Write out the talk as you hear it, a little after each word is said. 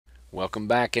Welcome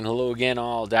back and hello again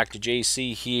all. Dr.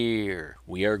 JC here.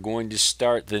 We are going to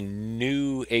start the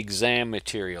new exam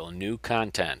material, new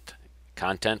content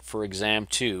for exam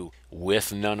 2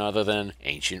 with none other than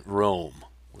ancient Rome.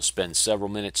 We'll spend several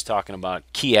minutes talking about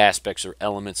key aspects or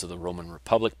elements of the Roman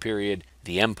Republic period,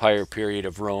 the Empire period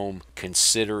of Rome,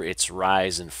 consider its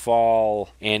rise and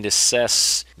fall, and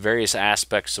assess various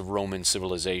aspects of Roman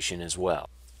civilization as well.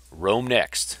 Rome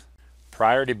next.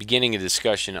 Prior to beginning a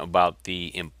discussion about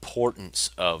the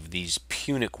importance of these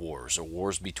Punic Wars, or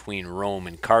wars between Rome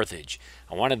and Carthage,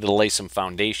 I wanted to lay some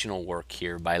foundational work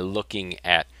here by looking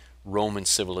at Roman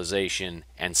civilization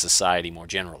and society more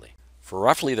generally. For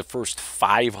roughly the first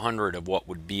 500 of what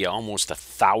would be almost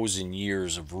 1,000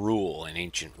 years of rule in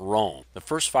ancient Rome, the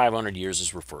first 500 years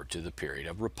is referred to the period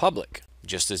of Republic.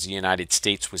 Just as the United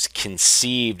States was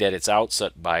conceived at its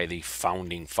outset by the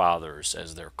founding fathers,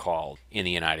 as they're called in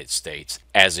the United States,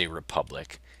 as a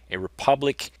republic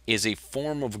is a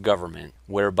form of government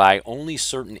whereby only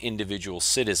certain individual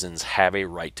citizens have a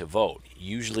right to vote,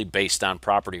 usually based on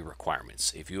property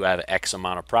requirements. If you have X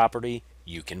amount of property,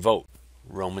 you can vote.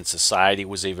 Roman society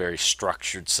was a very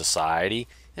structured society.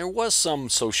 There was some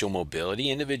social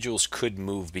mobility. Individuals could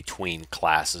move between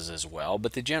classes as well,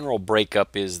 but the general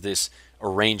breakup is this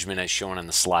arrangement as shown on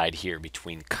the slide here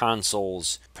between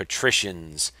consuls,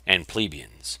 patricians, and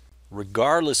plebeians.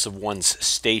 Regardless of one's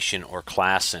station or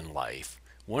class in life,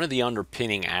 one of the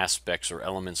underpinning aspects or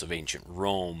elements of ancient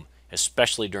Rome,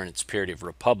 especially during its period of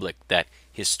republic, that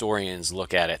historians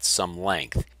look at some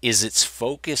length, is its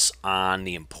focus on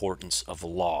the importance of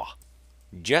law.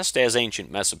 Just as ancient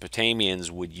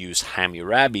Mesopotamians would use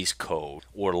Hammurabi's code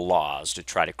or laws to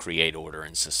try to create order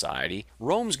in society,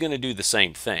 Rome's going to do the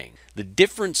same thing. The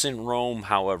difference in Rome,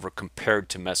 however, compared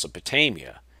to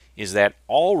Mesopotamia, is that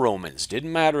all Romans,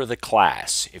 didn't matter the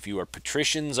class, if you were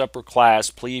patricians, upper class,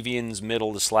 plebeians,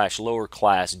 middle to lower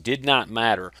class, did not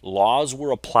matter. Laws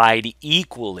were applied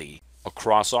equally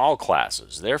across all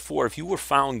classes. Therefore, if you were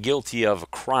found guilty of a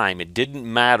crime, it didn't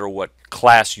matter what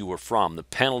class you were from, the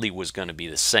penalty was going to be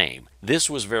the same. This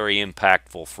was very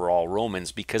impactful for all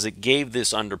Romans because it gave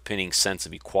this underpinning sense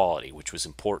of equality, which was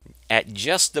important. At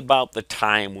just about the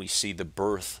time we see the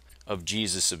birth of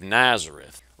Jesus of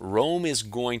Nazareth, Rome is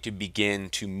going to begin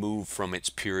to move from its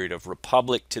period of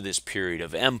republic to this period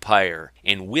of empire,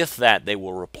 and with that they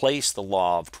will replace the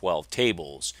law of 12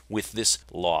 tables with this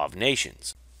law of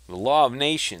nations. The law of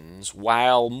nations,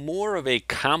 while more of a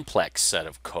complex set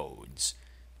of codes,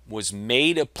 was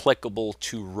made applicable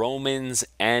to Romans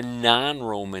and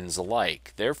non-Romans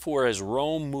alike. Therefore, as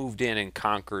Rome moved in and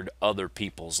conquered other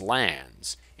people's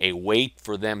lands, a way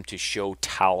for them to show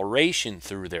toleration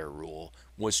through their rule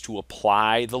was to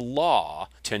apply the law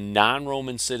to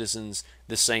non-Roman citizens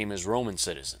the same as Roman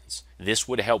citizens. This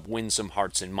would help win some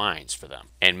hearts and minds for them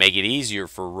and make it easier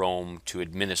for Rome to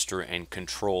administer and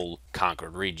control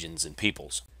conquered regions and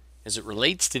peoples. As it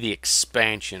relates to the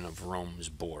expansion of Rome's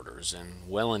borders, and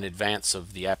well in advance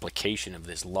of the application of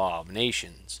this law of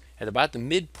nations, at about the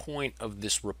midpoint of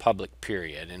this Republic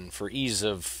period, and for ease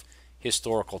of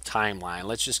historical timeline,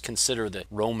 let's just consider the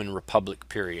Roman Republic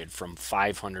period from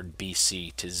 500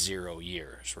 BC to 0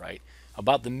 years, right?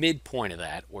 About the midpoint of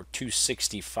that, or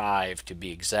 265 to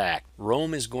be exact,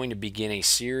 Rome is going to begin a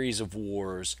series of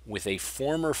wars with a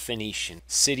former Phoenician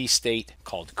city-state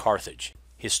called Carthage.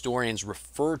 Historians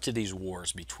refer to these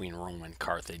wars between Rome and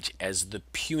Carthage as the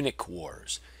Punic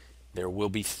Wars. There will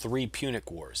be 3 Punic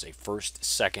Wars, a first,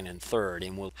 second, and third,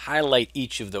 and we'll highlight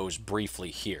each of those briefly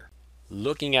here.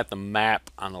 Looking at the map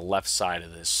on the left side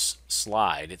of this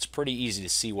slide, it's pretty easy to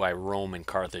see why Rome and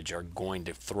Carthage are going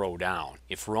to throw down.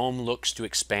 If Rome looks to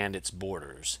expand its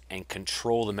borders and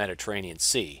control the Mediterranean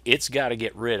Sea, it's got to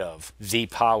get rid of the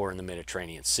power in the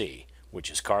Mediterranean Sea, which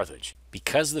is Carthage.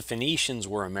 Because the Phoenicians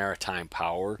were a maritime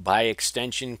power, by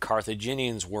extension,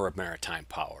 Carthaginians were a maritime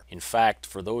power. In fact,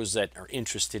 for those that are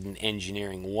interested in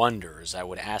engineering wonders, I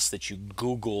would ask that you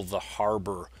Google the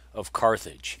harbor of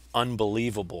Carthage.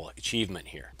 Unbelievable achievement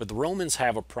here. But the Romans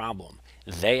have a problem.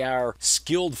 They are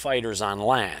skilled fighters on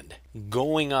land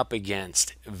going up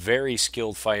against very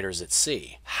skilled fighters at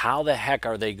sea. How the heck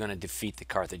are they going to defeat the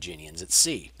Carthaginians at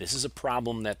sea? This is a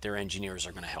problem that their engineers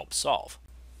are going to help solve.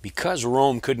 Because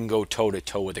Rome couldn't go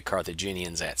toe-to-toe with the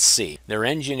Carthaginians at sea, their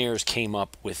engineers came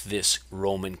up with this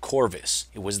Roman corvus.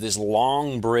 It was this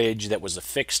long bridge that was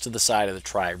affixed to the side of the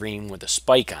trireme with a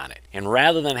spike on it. And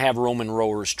rather than have Roman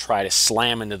rowers try to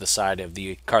slam into the side of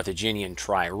the Carthaginian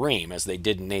trireme, as they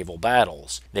did in naval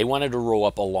battles, they wanted to row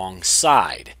up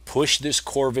alongside, push this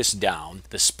corvus down,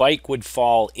 the spike would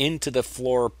fall into the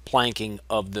floor planking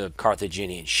of the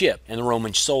Carthaginian ship, and the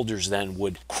Roman soldiers then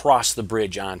would cross the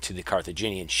bridge onto the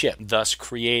Carthaginian ship, thus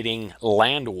creating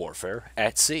land warfare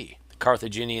at sea. The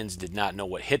Carthaginians did not know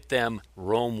what hit them.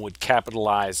 Rome would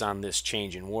capitalize on this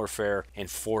change in warfare and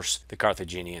force the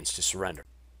Carthaginians to surrender.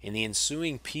 In the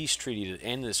ensuing peace treaty to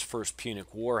end this First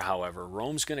Punic War, however,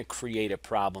 Rome's going to create a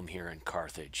problem here in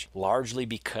Carthage, largely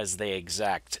because they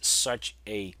exact such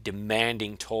a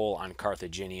demanding toll on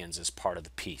Carthaginians as part of the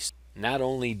peace. Not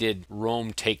only did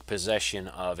Rome take possession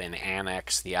of and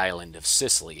annex the island of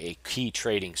Sicily, a key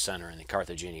trading center in the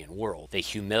Carthaginian world, they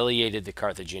humiliated the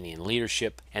Carthaginian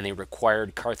leadership, and they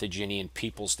required Carthaginian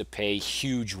peoples to pay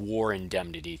huge war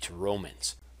indemnity to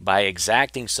Romans. By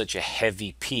exacting such a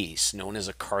heavy peace, known as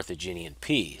a Carthaginian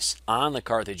peace, on the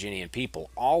Carthaginian people,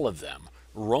 all of them,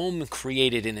 Rome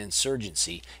created an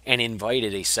insurgency and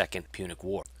invited a Second Punic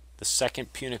War. The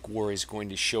Second Punic War is going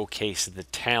to showcase the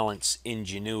talents,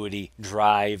 ingenuity,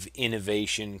 drive,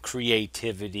 innovation,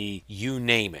 creativity, you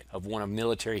name it, of one of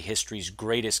military history's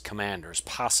greatest commanders,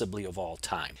 possibly of all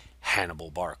time, Hannibal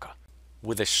Barca.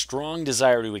 With a strong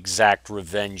desire to exact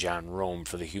revenge on Rome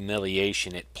for the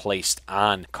humiliation it placed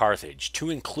on Carthage, to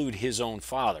include his own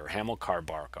father, Hamilcar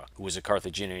Barca, who was a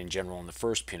Carthaginian general in the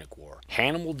First Punic War,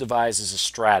 Hannibal devises a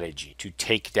strategy to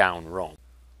take down Rome.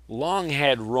 Long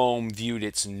had Rome viewed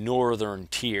its northern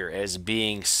tier as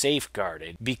being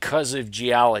safeguarded because of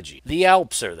geology. The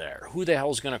Alps are there. Who the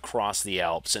hell's going to cross the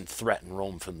Alps and threaten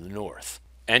Rome from the north?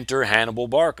 Enter Hannibal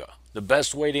Barca. The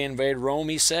best way to invade Rome,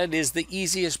 he said, is the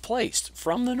easiest place,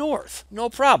 from the north. No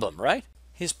problem, right?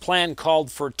 His plan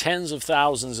called for tens of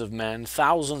thousands of men,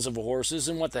 thousands of horses,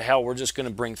 and what the hell, we're just going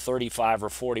to bring 35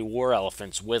 or 40 war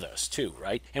elephants with us too,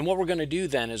 right? And what we're going to do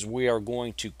then is we are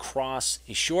going to cross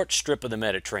a short strip of the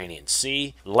Mediterranean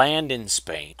Sea, land in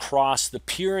Spain, cross the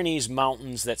Pyrenees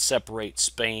Mountains that separate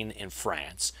Spain and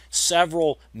France,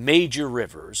 several major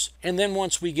rivers, and then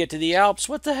once we get to the Alps,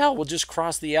 what the hell, we'll just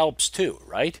cross the Alps too,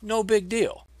 right? No big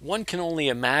deal. One can only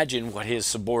imagine what his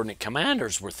subordinate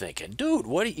commanders were thinking. Dude,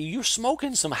 you're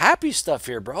smoking some happy stuff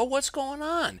here, bro. What's going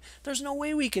on? There's no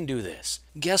way we can do this.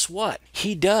 Guess what?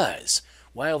 He does.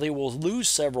 While they will lose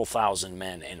several thousand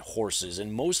men and horses,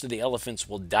 and most of the elephants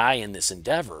will die in this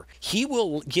endeavor, he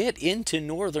will get into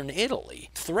northern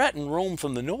Italy, threaten Rome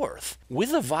from the north,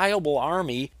 with a viable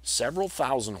army, several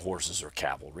thousand horses or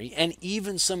cavalry, and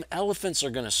even some elephants are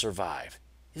going to survive.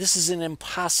 This is an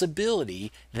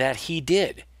impossibility that he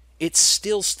did. It's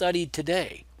still studied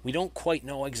today. We don't quite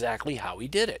know exactly how he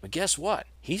did it. But guess what?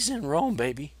 He's in Rome,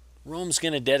 baby. Rome's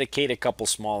going to dedicate a couple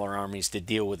smaller armies to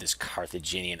deal with this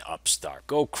Carthaginian upstart.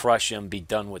 Go crush him, be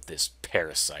done with this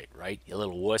parasite, right? You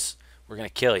little wuss. We're going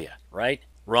to kill you, right?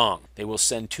 Wrong. They will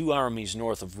send 2 armies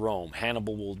north of Rome.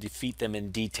 Hannibal will defeat them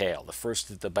in detail. The first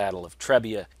at the Battle of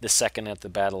Trebia, the second at the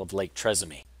Battle of Lake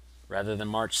Trezime. Rather than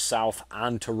march south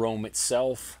onto Rome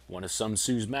itself, one of Sun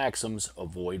Tzu's maxims,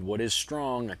 avoid what is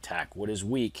strong, attack what is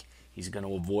weak. He's going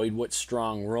to avoid what's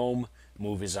strong, Rome,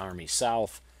 move his army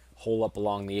south, hole up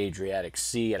along the Adriatic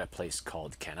Sea at a place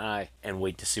called Cannae, and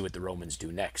wait to see what the Romans do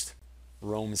next.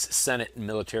 Rome's Senate and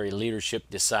military leadership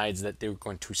decides that they're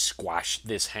going to squash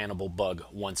this Hannibal bug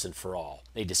once and for all.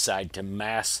 They decide to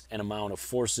mass an amount of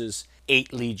forces,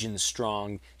 8 legions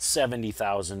strong,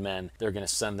 70,000 men. They're going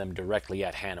to send them directly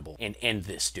at Hannibal and end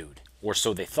this dude. Or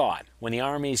so they thought. When the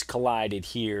armies collided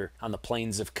here on the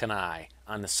plains of Cannae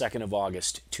on the 2nd of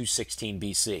August, 216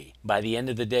 BC, by the end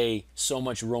of the day, so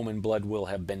much Roman blood will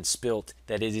have been spilt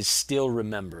that it is still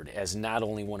remembered as not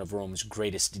only one of Rome's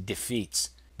greatest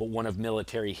defeats, but one of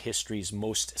military history's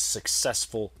most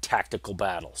successful tactical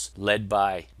battles, led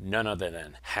by none other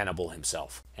than Hannibal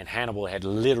himself. And Hannibal had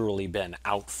literally been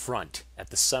out front at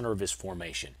the center of his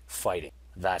formation, fighting.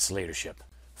 That's leadership.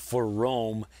 For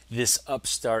Rome, this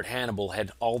upstart Hannibal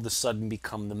had all of a sudden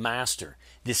become the master.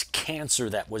 This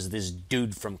cancer that was this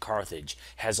dude from Carthage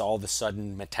has all of a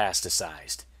sudden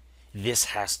metastasized. This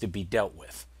has to be dealt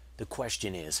with. The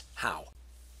question is, how?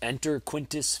 Enter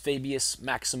Quintus Fabius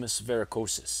Maximus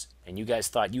Verrucosus. And you guys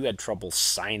thought you had trouble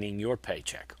signing your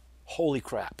paycheck. Holy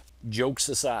crap. Jokes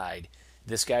aside,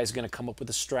 this guy's going to come up with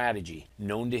a strategy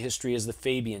known to history as the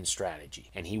Fabian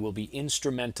strategy. And he will be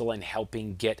instrumental in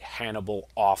helping get Hannibal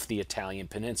off the Italian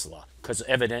peninsula, because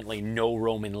evidently no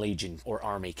Roman legion or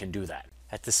army can do that.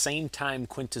 At the same time,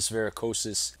 Quintus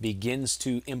Verrucosus begins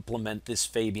to implement this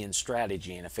Fabian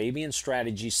strategy, and a Fabian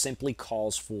strategy simply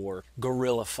calls for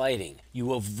guerrilla fighting.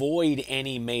 You avoid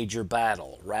any major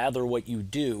battle. Rather, what you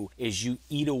do is you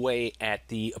eat away at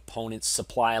the opponent's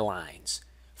supply lines,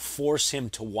 force him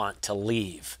to want to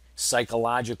leave.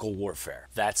 Psychological warfare.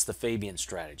 That's the Fabian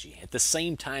strategy. At the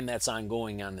same time that's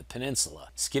ongoing on the peninsula,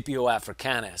 Scipio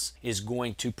Africanus is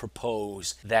going to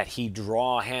propose that he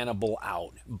draw Hannibal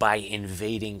out by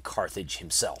invading Carthage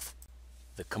himself.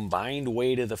 The combined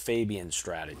weight of the Fabian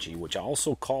strategy, which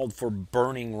also called for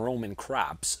burning Roman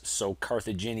crops so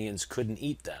Carthaginians couldn't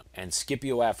eat them, and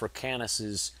Scipio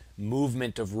Africanus's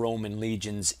movement of Roman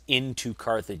legions into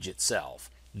Carthage itself,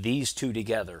 these two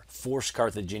together forced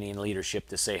Carthaginian leadership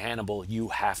to say, Hannibal, you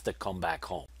have to come back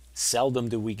home. Seldom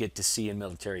do we get to see in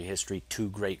military history two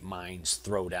great minds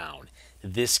throw down.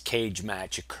 This cage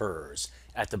match occurs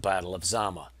at the Battle of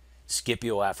Zama.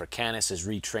 Scipio Africanus has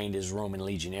retrained his Roman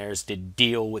legionnaires to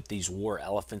deal with these war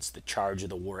elephants, the charge of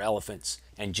the war elephants.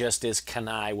 And just as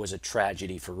Cannae was a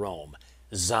tragedy for Rome,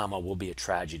 Zama will be a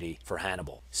tragedy for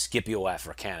Hannibal. Scipio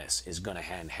Africanus is going to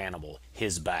hand Hannibal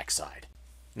his backside.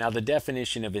 Now, the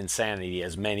definition of insanity,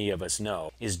 as many of us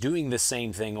know, is doing the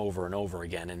same thing over and over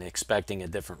again and expecting a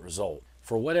different result.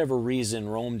 For whatever reason,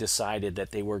 Rome decided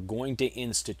that they were going to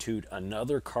institute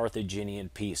another Carthaginian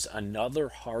peace, another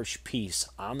harsh peace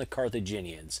on the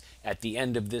Carthaginians at the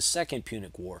end of this Second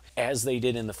Punic War, as they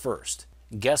did in the first.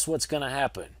 Guess what's going to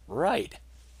happen? Right,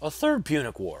 a Third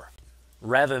Punic War.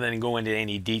 Rather than go into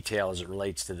any detail as it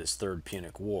relates to this Third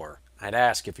Punic War, I'd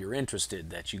ask, if you're interested,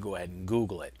 that you go ahead and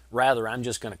Google it. Rather, I'm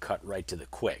just going to cut right to the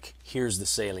quick. Here's the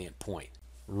salient point.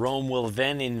 Rome will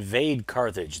then invade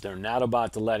Carthage. They're not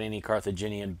about to let any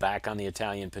Carthaginian back on the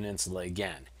Italian peninsula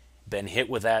again. Been hit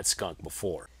with that skunk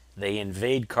before. They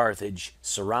invade Carthage,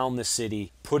 surround the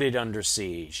city, put it under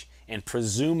siege, and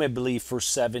presumably for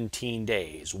 17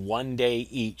 days, 1 day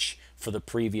each for the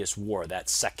previous war, that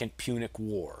Second Punic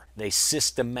War, they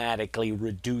systematically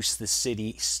reduce the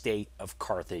city-state of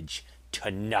Carthage to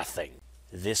nothing.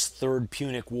 This Third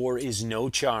Punic War is no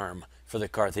charm for the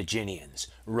Carthaginians.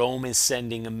 Rome is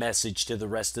sending a message to the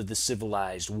rest of the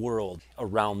civilized world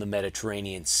around the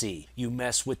Mediterranean Sea. You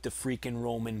mess with the freaking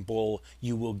Roman bull,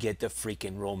 you will get the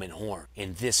freaking Roman horn.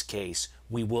 In this case,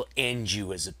 we will end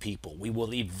you as a people. We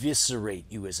will eviscerate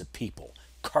you as a people.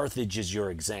 Carthage is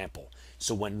your example.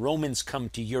 So when Romans come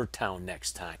to your town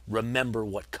next time, remember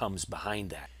what comes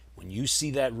behind that. When you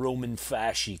see that Roman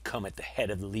fasci come at the head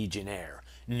of the legionnaire,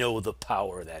 know the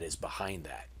power that is behind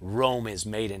that. Rome has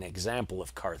made an example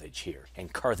of Carthage here,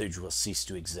 and Carthage will cease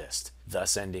to exist,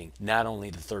 thus ending not only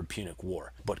the Third Punic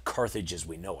War, but Carthage as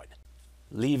we know it.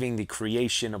 Leaving the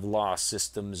creation of law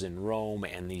systems in Rome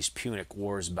and these Punic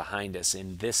Wars behind us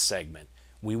in this segment,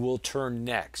 we will turn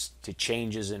next to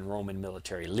changes in Roman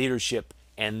military leadership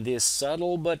and this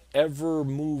subtle but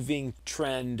ever-moving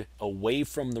trend away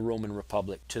from the Roman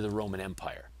Republic to the Roman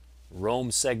Empire. Rome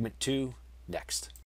segment 2, next.